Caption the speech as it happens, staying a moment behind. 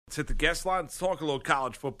Let's hit the guest line. Let's talk a little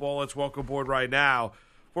college football. Let's welcome aboard right now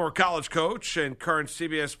former college coach and current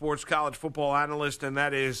CBS Sports college football analyst, and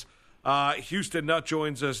that is Houston Nutt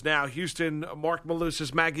joins us now. Houston, Mark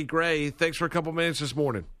Malusis, Maggie Gray, thanks for a couple minutes this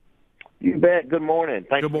morning. You bet. Good morning.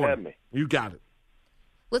 Thanks for having me. You got it.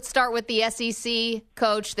 Let's start with the SEC,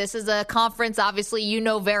 Coach. This is a conference, obviously, you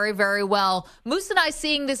know very, very well. Moose and I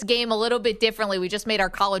seeing this game a little bit differently. We just made our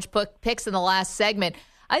college picks in the last segment.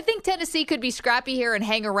 I think Tennessee could be scrappy here and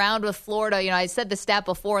hang around with Florida. You know, I said the stat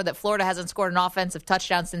before that Florida hasn't scored an offensive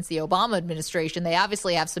touchdown since the Obama administration. They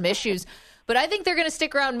obviously have some issues, but I think they're going to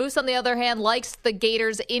stick around. Moose, on the other hand, likes the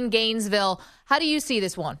Gators in Gainesville. How do you see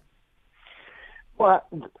this one? Well,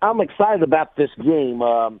 I'm excited about this game.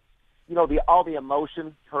 All the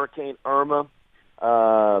emotion, Hurricane Irma.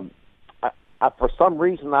 For some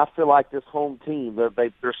reason, I feel like this home team,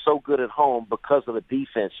 they're so good at home because of the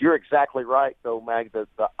defense. You're exactly right, though, Mag. The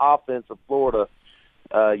offense of Florida,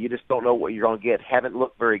 you just don't know what you're going to get. Haven't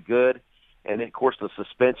looked very good. And then, of course, the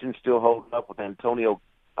suspension still holding up with Antonio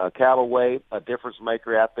Callaway, a difference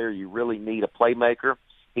maker out there. You really need a playmaker.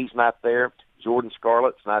 He's not there. Jordan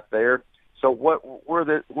Scarlett's not there. So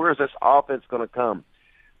where is this offense going to come?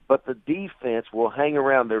 But the defense will hang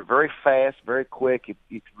around. They're very fast, very quick. If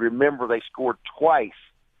you remember, they scored twice,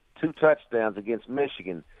 2 touchdowns against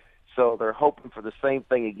Michigan. So they're hoping for the same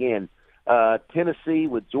thing again. Tennessee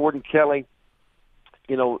with Jordan Kelly,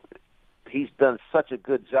 he's done such a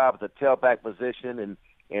good job at the tailback position,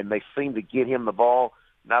 and they seem to get him the ball,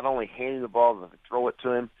 not only handing the ball, but throw it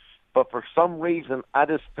to him. But for some reason, I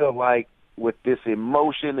just feel like with this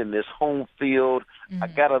emotion and this home field, I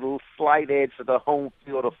got a little slight edge to the home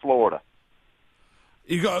field of Florida.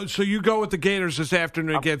 You go with the Gators this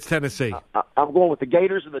afternoon against Tennessee. I'm going with the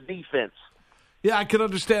Gators and the defense. Yeah, I can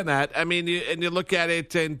understand that. I mean, you look at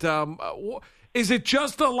it, and is it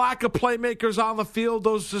just a lack of playmakers on the field?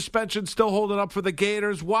 Those suspensions still holding up for the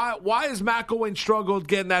Gators. Why has McElwain struggled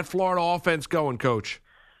getting that Florida offense going, Coach?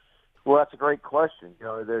 Well, that's a great question.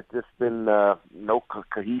 There's just been no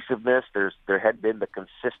cohesiveness. There had been the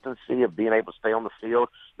consistency of being able to stay on the field.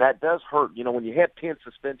 That does hurt. When you have 10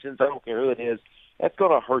 suspensions, I don't care who it is, that's going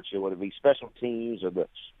to hurt you, whether it be special teams or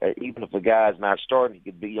even if the guy's not starting,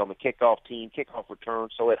 he could be on the kickoff team, kickoff return,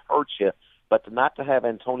 so it hurts you. But not to have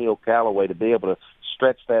Antonio Callaway to be able to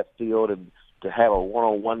stretch that field and to have a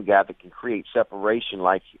one-on-one guy that can create separation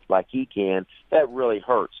like he can, that really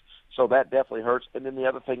hurts. So that definitely hurts. And then the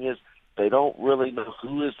other thing is they don't really know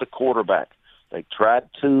who is the quarterback. They tried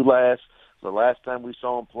the last time we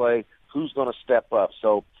saw him play. Who's going to step up?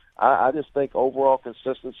 So I just think overall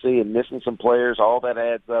consistency and missing some players, all that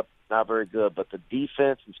adds up, not very good. But the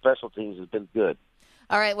defense and special teams has been good.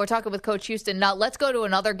 All right, we're talking with Coach Houston. Now let's go to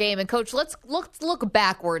another game. And, Coach, let's look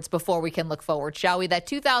backwards before we can look forward, shall we? That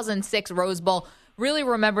 2006 Rose Bowl, really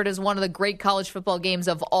remembered as one of the great college football games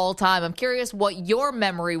of all time. I'm curious what your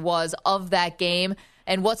memory was of that game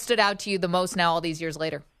and what stood out to you the most now all these years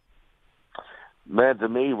later. Man, to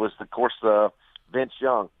me was, of course, Vince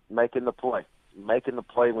Young making the play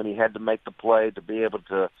when he had to make the play to be able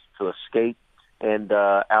to escape and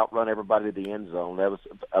outrun everybody to the end zone. That was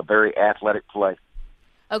a very athletic play.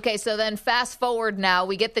 Okay, so then fast forward now.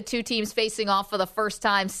 We get the two teams facing off for the first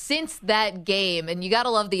time since that game. And you got to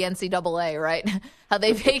love the NCAA, right? How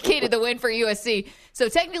they vacated the win for USC. So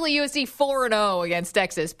technically USC 4-0 against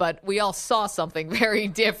Texas, but we all saw something very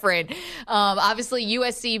different. Obviously,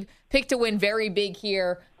 USC picked to win very big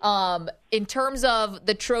here. In terms of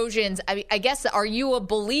the Trojans, I guess, are you a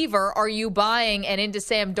believer? Are you buying and into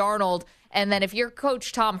Sam Darnold? And then if you're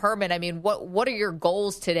Coach Tom Herman, I mean, what are your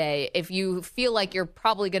goals today if you feel like you're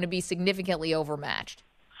probably going to be significantly overmatched?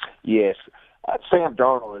 Yes. Sam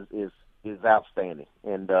Darnold is outstanding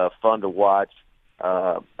and fun to watch.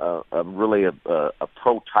 Really a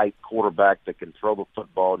pro-type quarterback that can throw the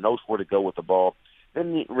football, knows where to go with the ball.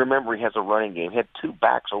 Then remember, he has a running game. He had 2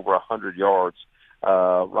 backs over 100 yards.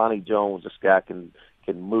 Ronnie Jones, this guy can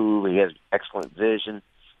move. He has excellent vision.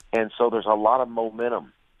 And so there's a lot of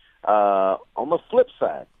momentum. On the flip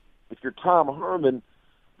side, if you're Tom Herman,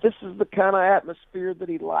 this is the kind of atmosphere that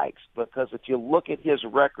he likes, because if you look at his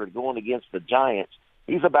record going against the Giants,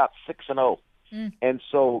 he's about 6-0. And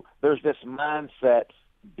so there's this mindset,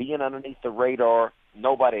 being underneath the radar,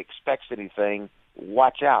 nobody expects anything,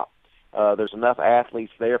 watch out. There's enough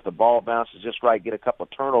athletes there. If the ball bounces just right, get a couple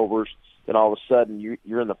of turnovers, then all of a sudden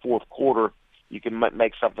you're in the fourth quarter, you can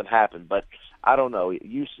make something happen. But I don't know.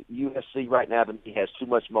 USC right now, to me, has too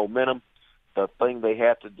much momentum. The thing they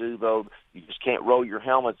have to do, though, you just can't roll your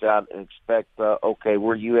helmets out and expect, okay,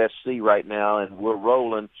 we're USC right now and we're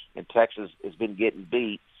rolling, and Texas has been getting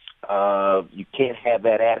beat. You can't have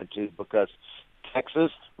that attitude, because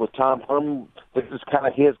Texas with Tom Herman. This is kind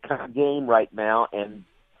of his kind of game right now, and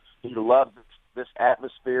he loves this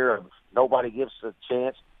atmosphere of nobody gives a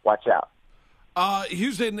chance. Watch out.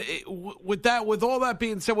 Houston, with all that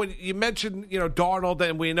being said, when you mentioned, Darnold,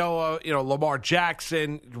 and we know, Lamar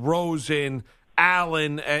Jackson, Rosen,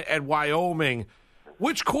 Allen, and Wyoming,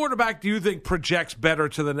 which quarterback do you think projects better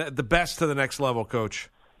to the best to the next level, Coach?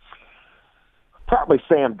 Probably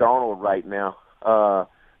Sam Darnold right now.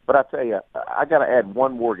 But I tell you, I got to add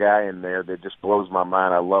one more guy in there that just blows my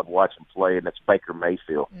mind. I love watching play, and that's Baker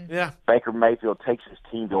Mayfield. Yeah. Baker Mayfield takes his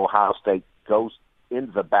team to Ohio State, goes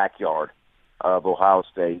into the backyard of Ohio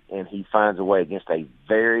State, and he finds a way against a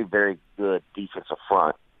very, very good defensive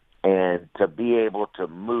front. And to be able to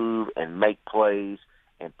move and make plays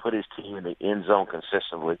and put his team in the end zone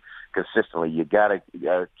consistently, you got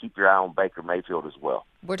to keep your eye on Baker Mayfield as well.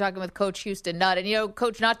 We're talking with Coach Houston Nutt. And,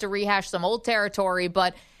 Coach, not to rehash some old territory,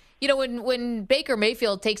 but, when Baker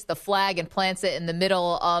Mayfield takes the flag and plants it in the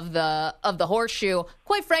middle of the horseshoe,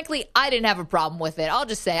 quite frankly, I didn't have a problem with it. I'll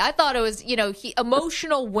just say I thought it was,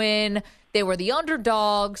 emotional win. They were the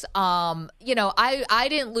underdogs. I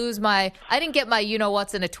didn't get my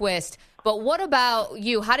what's in a twist. But what about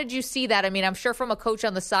you? How did you see that? I mean, I'm sure from a coach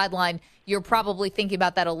on the sideline, you're probably thinking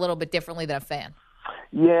about that a little bit differently than a fan.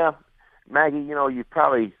 Yeah. Maggie, you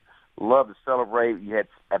probably love to celebrate. You had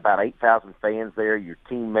about 8,000 fans there. Your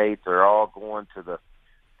teammates are all going to the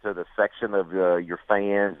section of your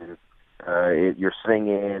fans, and you're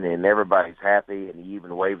singing, and everybody's happy, and you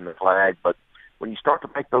even waving the flag. But when you start to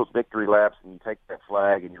make those victory laps and you take that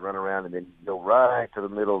flag and you run around and then you go right to the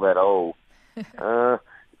middle of that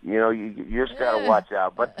you just got to watch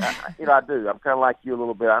out. But, I do. I'm kind of like you a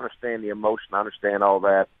little bit. I understand the emotion. I understand all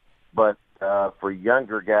that. But for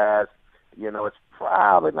younger guys, it's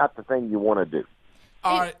probably not the thing you want to do.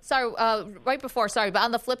 All right. Sorry, but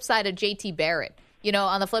on the flip side of JT Barrett,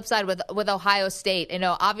 on the flip side with Ohio State,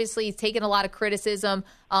 obviously he's taken a lot of criticism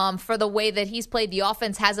for the way that he's played. The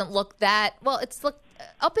offense hasn't looked that well. It's looked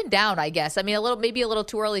up and down, I guess. I mean, maybe a little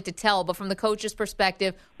too early to tell. But from the coach's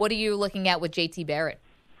perspective, what are you looking at with JT Barrett?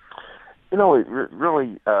 It really,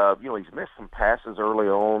 he's missed some passes early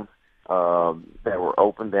on that were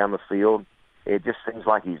open down the field. It just seems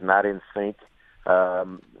like he's not in sync.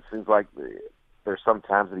 It seems like there's some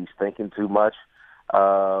times that he's thinking too much.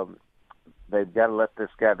 They've got to let this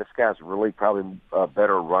guy. This guy's really probably a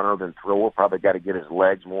better runner than thrower. Probably got to get his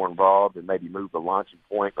legs more involved and maybe move the launching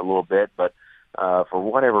point a little bit. But for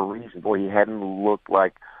whatever reason, he hadn't looked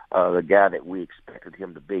like the guy that we expected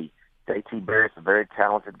him to be. JT Barrett's a very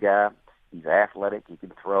talented guy. He's athletic. He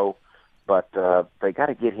can throw. But they got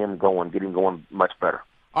to get him going much better.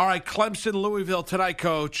 All right, Clemson, Louisville tonight,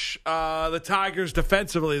 Coach. The Tigers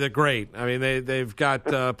defensively, they're great. I mean, they've got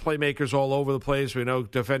playmakers all over the place. We know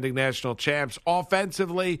defending national champs.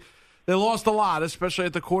 Offensively, they lost a lot, especially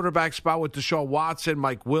at the quarterback spot with Deshaun Watson,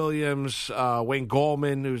 Mike Williams, Wayne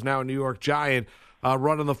Gallman, who's now a New York Giant,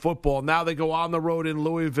 running the football. Now they go on the road in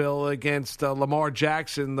Louisville against Lamar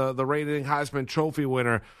Jackson, the reigning Heisman Trophy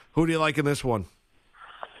winner. Who do you like in this one?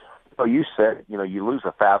 Well, you said, you lose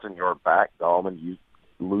a 1,000-yard back, Gallman. You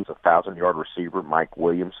lose a 1,000-yard receiver, Mike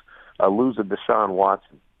Williams, lose a Deshaun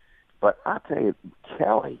Watson. But I tell you,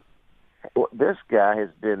 Kelly, this guy has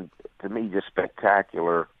been, to me, just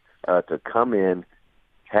spectacular to come in,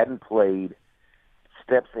 hadn't played,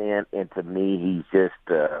 steps in, and to me, he just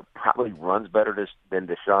probably runs better than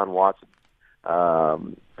Deshaun Watson.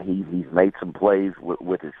 He's made some plays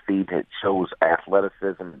with his feet that shows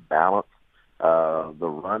athleticism and balance. The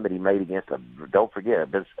run that he made against a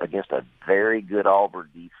very good Auburn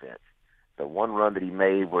defense. The one run that he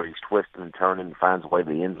made where he's twisting and turning and finds a way to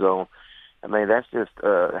the end zone. I mean, that's just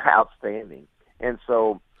outstanding. And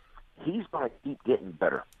so he's going to keep getting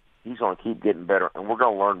better. And we're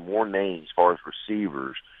going to learn more names as far as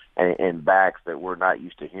receivers and backs that we're not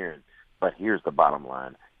used to hearing. But here's the bottom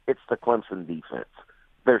line. It's the Clemson defense.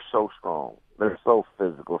 They're so strong. They're so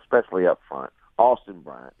physical, especially up front. Austin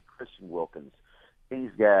Bryant, Christian Wilkins,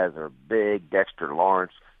 these guys are big. Dexter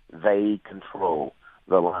Lawrence, they control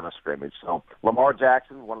the line of scrimmage. So Lamar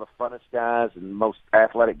Jackson, one of the funnest guys and most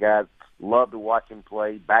athletic guys, love to watch him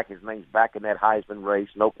play. His name's back in that Heisman race,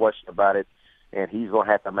 no question about it, and he's going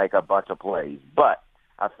to have to make a bunch of plays. But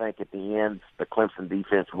I think at the end, the Clemson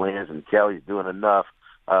defense wins, and Kelly's doing enough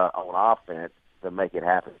on offense to make it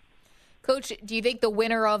happen. Coach, do you think the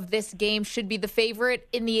winner of this game should be the favorite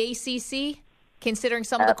in the ACC, considering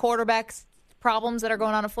some of the quarterbacks' problems that are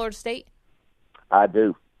going on at Florida State? I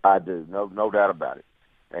do. No doubt about it.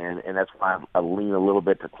 And that's why I lean a little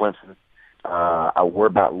bit to Clemson. I worry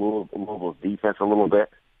about Louisville's defense a little bit.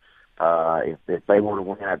 If they were to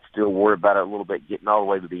win, I'd still worry about it a little bit getting all the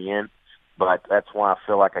way to the end. But that's why I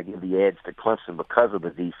feel like I give the edge to Clemson because of the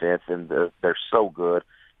defense, and they're so good.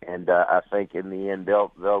 And I think in the end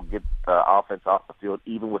they'll get offense off the field,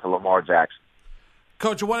 even with a Lamar Jackson.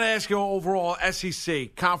 Coach, I want to ask you overall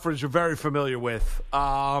SEC conference you're very familiar with,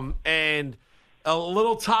 and a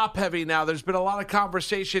little top heavy now. There's been a lot of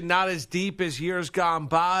conversation, not as deep as years gone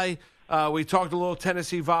by. We talked a little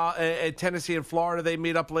Tennessee and Florida. They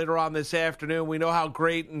meet up later on this afternoon. We know how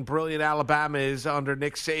great and brilliant Alabama is under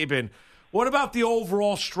Nick Saban. What about the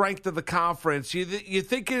overall strength of the conference? You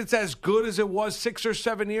think it's as good as it was 6 or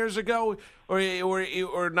 7 years ago,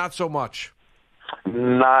 or not so much?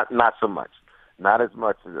 Not so much. Not as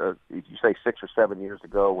much. If you say 6 or 7 years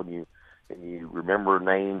ago, when you remember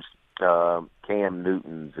names, Cam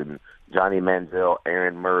Newton's and Johnny Manziel,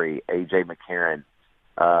 Aaron Murray, A.J. McCarron,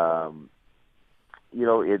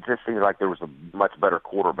 it just seems like there was a much better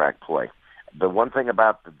quarterback play. The one thing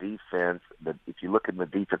about the defense, that if you look at the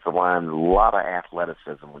defensive line, a lot of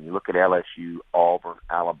athleticism. When you look at LSU, Auburn,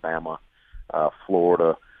 Alabama,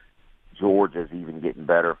 Florida, Georgia's even getting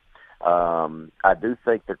better. I do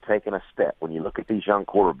think they're taking a step. When you look at these young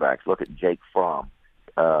quarterbacks, look at Jake Fromm.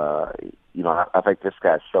 I think this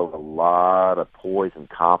guy showed a lot of poise and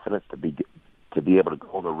confidence to be able to go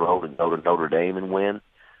on the road and go to Notre Dame and win.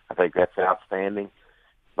 I think that's outstanding.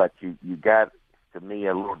 But you got, to me,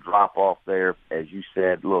 a little drop-off there, as you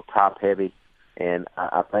said, a little top-heavy. And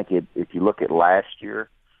I think if you look at last year,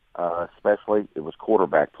 especially, it was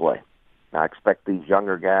quarterback play. Now, I expect these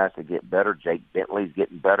younger guys to get better. Jake Bentley's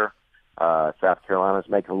getting better. South Carolina's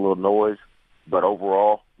making a little noise. But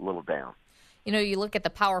overall, a little down. You look at the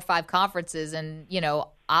Power 5 conferences and,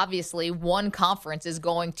 obviously one conference is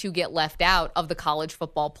going to get left out of the college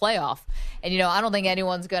football playoff. And, I don't think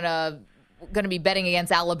anyone's going to be betting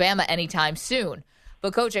against Alabama anytime soon.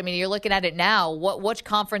 But, Coach, you're looking at it now. Which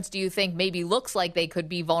conference do you think maybe looks like they could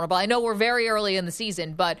be vulnerable? I know we're very early in the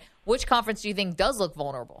season, but which conference do you think does look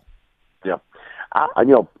vulnerable? Yeah.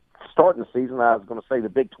 Starting the season, I was going to say the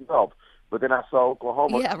Big 12, but then I saw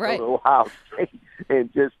Oklahoma go to Ohio State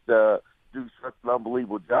and just do such an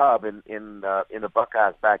unbelievable job in the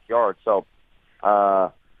Buckeyes' backyard. So,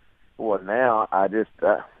 now I just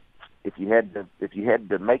if you had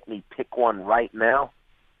to make me pick one right now,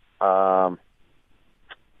 I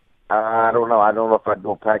don't know. I don't know if I'd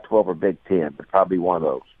go Pac-12 or Big 10, but probably one of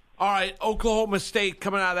those. All right, Oklahoma State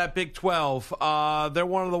coming out of that Big 12. They're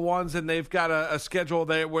one of the ones, and they've got a schedule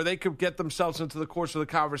there where they could get themselves into the course of the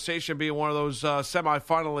conversation, being one of those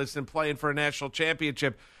semifinalists and playing for a national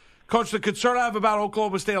championship. Coach, the concern I have about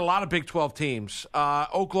Oklahoma State, a lot of Big 12 teams.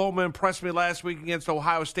 Oklahoma impressed me last week against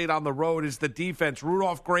Ohio State on the road is the defense.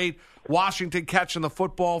 Rudolph great, Washington catching the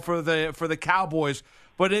football for the Cowboys.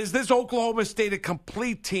 But is this Oklahoma State a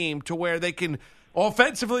complete team to where they can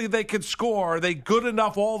offensively they can score? Are they good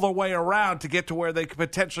enough all the way around to get to where they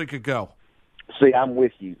potentially could go? See, I'm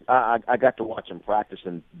with you. I got to watch them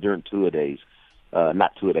practicing during two-a-days,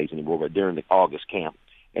 not two-a-days anymore, but during the August camp.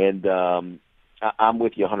 And I'm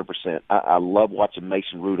with you 100%. I love watching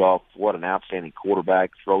Mason Rudolph. What an outstanding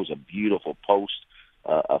quarterback. Throws a beautiful post,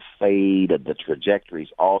 a fade. The trajectory is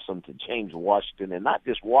awesome to James Washington. And not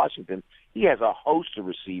just Washington. He has a host of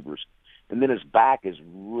receivers. And then his back is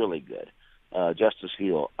really good. Justice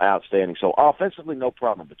Hill, outstanding. So offensively, no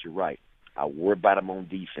problem, but you're right. I worry about him on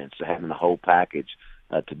defense, so having the whole package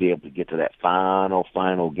to be able to get to that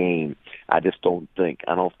final game. I don't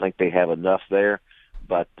think they have enough there.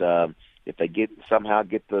 But if they somehow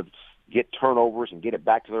get turnovers and get it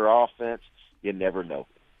back to their offense, you never know.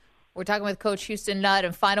 We're talking with Coach Houston Nutt,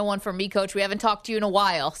 and final one from me, Coach. We haven't talked to you in a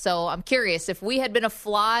while, so I'm curious, if we had been a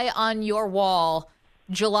fly on your wall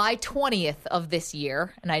July 20th of this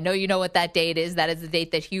year, and I know you know what that date is. That is the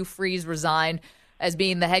date that Hugh Freeze resigned as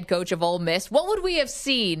being the head coach of Ole Miss. What would we have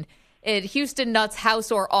seen at Houston Nutt's house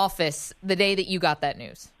or office the day that you got that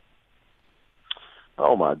news?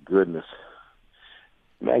 Oh, my goodness.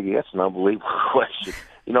 Maggie, that's an unbelievable question.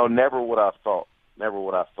 Never would I thought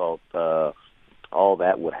all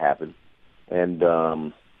that would happen. And,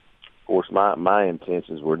 of course, my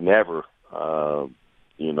intentions were never, to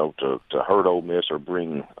hurt Ole Miss or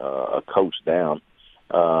bring a coach down.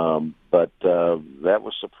 But that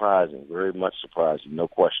was surprising, very much surprising, no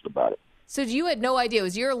question about it. So you had no idea. It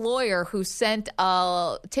was your lawyer who tipped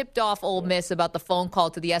off Ole Miss about the phone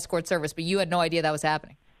call to the escort service, but you had no idea that was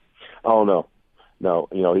happening. Oh, no. No,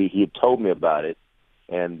 he had told me about it,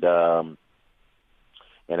 and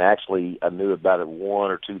actually I knew about it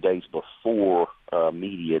 1 or 2 days before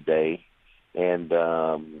media day, and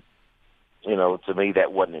to me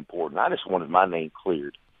that wasn't important. I just wanted my name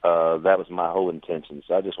cleared. That was my whole intention.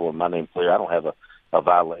 So I just wanted my name clear. I don't have a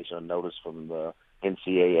violation of notice from the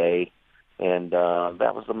NCAA, and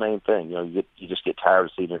that was the main thing. You know, you just get tired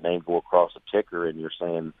of seeing your name go across a ticker, and you're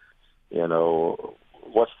saying, you know,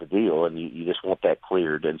 what's the deal? And you just want that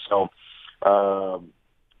cleared. And so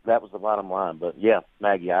that was the bottom line. But yeah,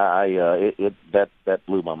 Maggie, that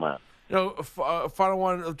blew my mind. You know, final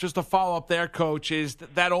one, just to follow up there, Coach, is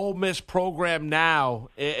that Ole Miss program now,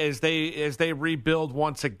 as they rebuild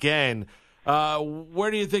once again.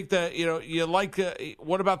 Where do you think that you like?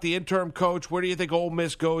 What about the interim coach? Where do you think Ole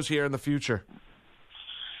Miss goes here in the future?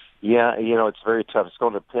 Yeah, it's very tough. It's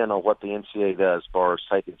going to depend on what the NCAA does as far as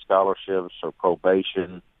taking scholarships or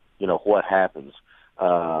probation. What happens.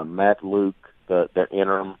 Matt Luke, the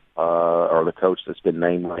interim or the coach that's been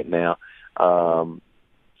named right now.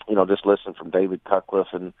 Just listen from David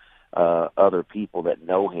Cutcliffe and other people that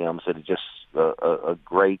know him, said he's just a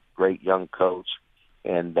great young coach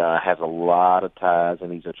and has a lot of ties,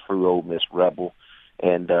 and he's a true Ole Miss rebel.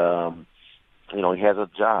 And, he has a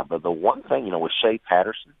job. But the one thing, with Shea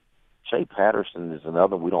Patterson is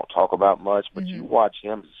another we don't talk about much, but you watch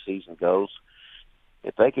him as the season goes.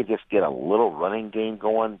 If they could just get a little running game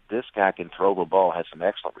going, this guy can throw the ball, has some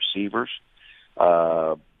excellent receivers.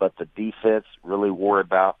 But the defense really worried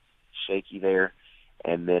about shaky there.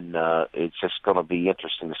 And then it's just going to be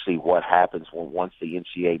interesting to see what happens once the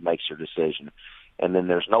NCAA makes their decision. And then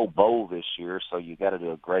there's no bowl this year, so you got to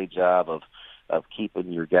do a great job of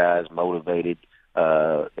keeping your guys motivated.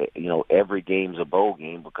 Every game's a bowl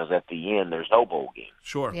game because at the end there's no bowl game.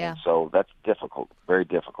 Sure. Yeah. And so that's difficult, very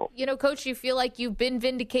difficult. Coach, you feel like you've been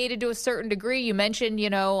vindicated to a certain degree. You mentioned,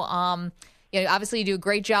 obviously you do a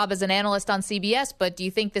great job as an analyst on CBS, but do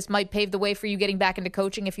you think this might pave the way for you getting back into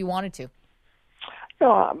coaching if you wanted to?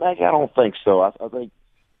 No, Maggie, I don't think so. I think,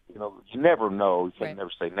 you never know. You can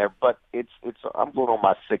never say never. But it's. I'm going on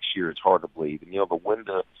my 6th year. It's hard to believe. And, the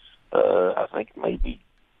window, I think, may be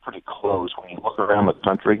pretty close. When you look around the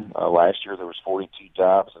country, last year there was 42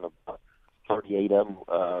 jobs, and about 38 of them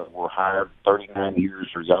were hired 39 years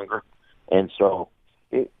or younger. And so,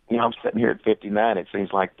 I'm sitting here at 59. It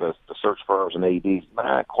seems like the search firms and ADs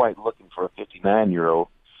not quite looking for a 59-year-old.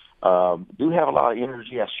 Do have a lot of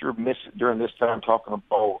energy. I sure miss it during this time talking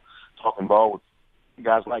ball with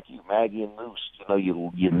guys like you, Maggie and Moose.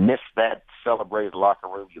 You miss that celebrated locker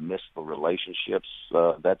room. You miss the relationships.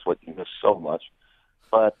 That's what you miss so much.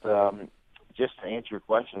 But just to answer your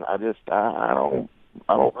question, I don't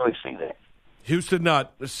really see that. Houston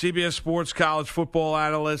Nutt, the CBS Sports college football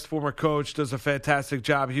analyst, former coach, does a fantastic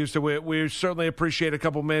job. Houston, we certainly appreciate a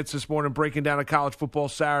couple minutes this morning breaking down a college football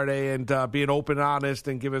Saturday and being open, honest,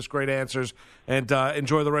 and giving us great answers. And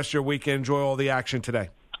enjoy the rest of your weekend. Enjoy all the action today.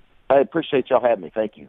 I appreciate y'all having me. Thank you.